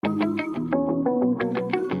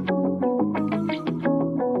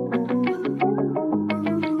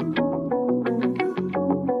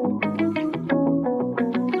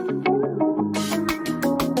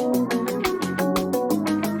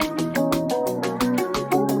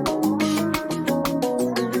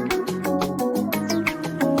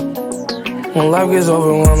When life gets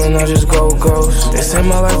overwhelming, I just go ghost. They say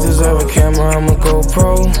my life deserve a camera, I'm a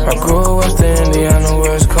GoPro. I grew up West Indiana,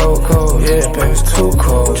 West Coco. Yeah, baby, it's too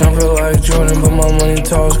cold. Jumping like Jordan, but my money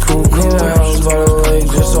talks cool. Need a house by the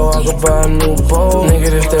lake just so I could buy a new boat. Nigga,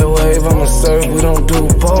 this that wave, I'ma surf, we don't do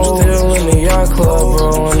both. Still in the yacht club,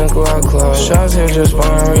 bro, in the Glock club. Shots here just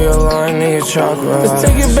fine, realign, nigga, chakra. Let's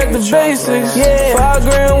take it back to basics, yeah. 5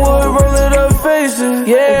 grand wood, roll it up, faces,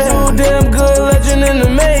 yeah. Too damn good, legend in the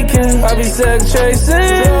making. I be sex chasing,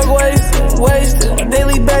 drug wasted,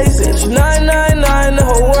 daily basis. 999, the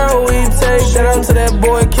whole world we take. Shout out to that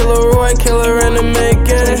boy, Killer Roy, killer in the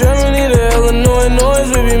making. From Germany to Illinois, noise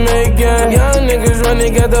we be making. Young niggas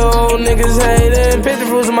running, got the old niggas hating. Pick the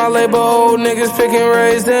fruits of my labor, old niggas picking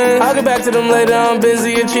raisins. I'll get back to them later, I'm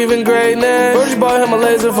busy achieving greatness. First you bought him a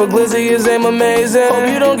laser for glizzy, his aim amazing. Hope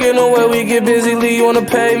you don't get nowhere, we get busy, leave you on the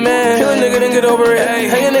pavement. Kill a nigga, then get over it.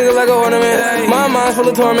 Hang a nigga like a ornament. My mind's full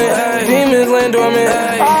of torment, demons laying dormant.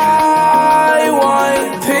 I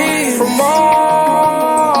want peace from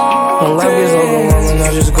all. When life gets overwhelming,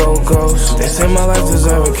 I just go ghost. They say my life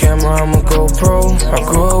deserve a camera, I'm a GoPro. I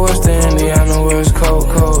grew up West Indiana, West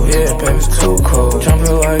Coco. Yeah, baby, it's too cold.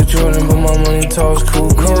 Jumping like Jordan, but my money talks cool.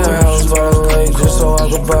 Need a house by the lake just so I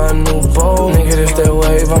could buy a new boat. Nigga, this that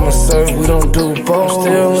wave, I'ma surf, we don't do both.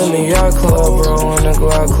 Still in the yacht club, bro, in the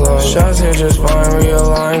Glock club. Shots here just fine,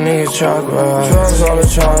 realign, nigga, chakra. Drugs all the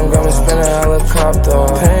time, got me spinning helicopter.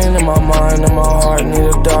 Pain in my mind and my heart, need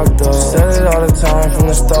a doctor. Said it all the time, from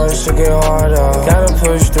the start, shit get harder. Gotta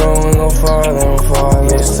push through and go farther and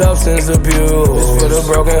farther. Yeah, substance abuse, it's for the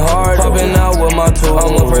broken heart. Popping out with my tools,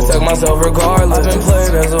 I'ma protect myself regardless. I've been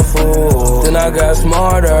played as a fool, then I got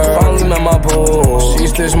smarter. Finally met my boo, she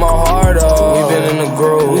stitched my heart up. We been in the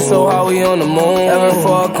groove, we so high we on the moon. Ever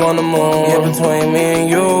fuck on the moon, yeah, between me and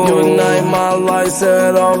you. You ignite my light,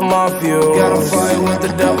 set off my fuel. Gotta fight with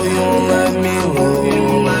the devil, you won't let me lose. You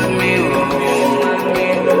won't let me lose.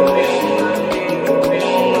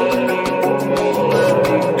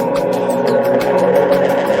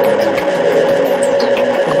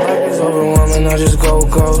 I just go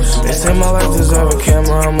ghost. They say my life deserve a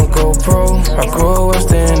camera, I'm a GoPro. I grew up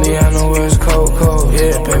West Indiana, West Coco.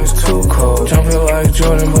 Yeah, baby, it's too cold. Jumping like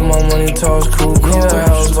Jordan, but my money talks cool. Need a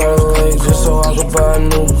house by the lake just so I could buy a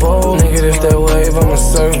new boat. Nigga, this that wave, I'ma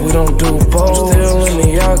surf, we don't do both. Still in the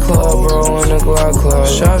yacht club, bro, in the Glock club.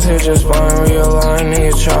 Shots here just fine, realign,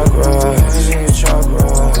 nigga, chakra.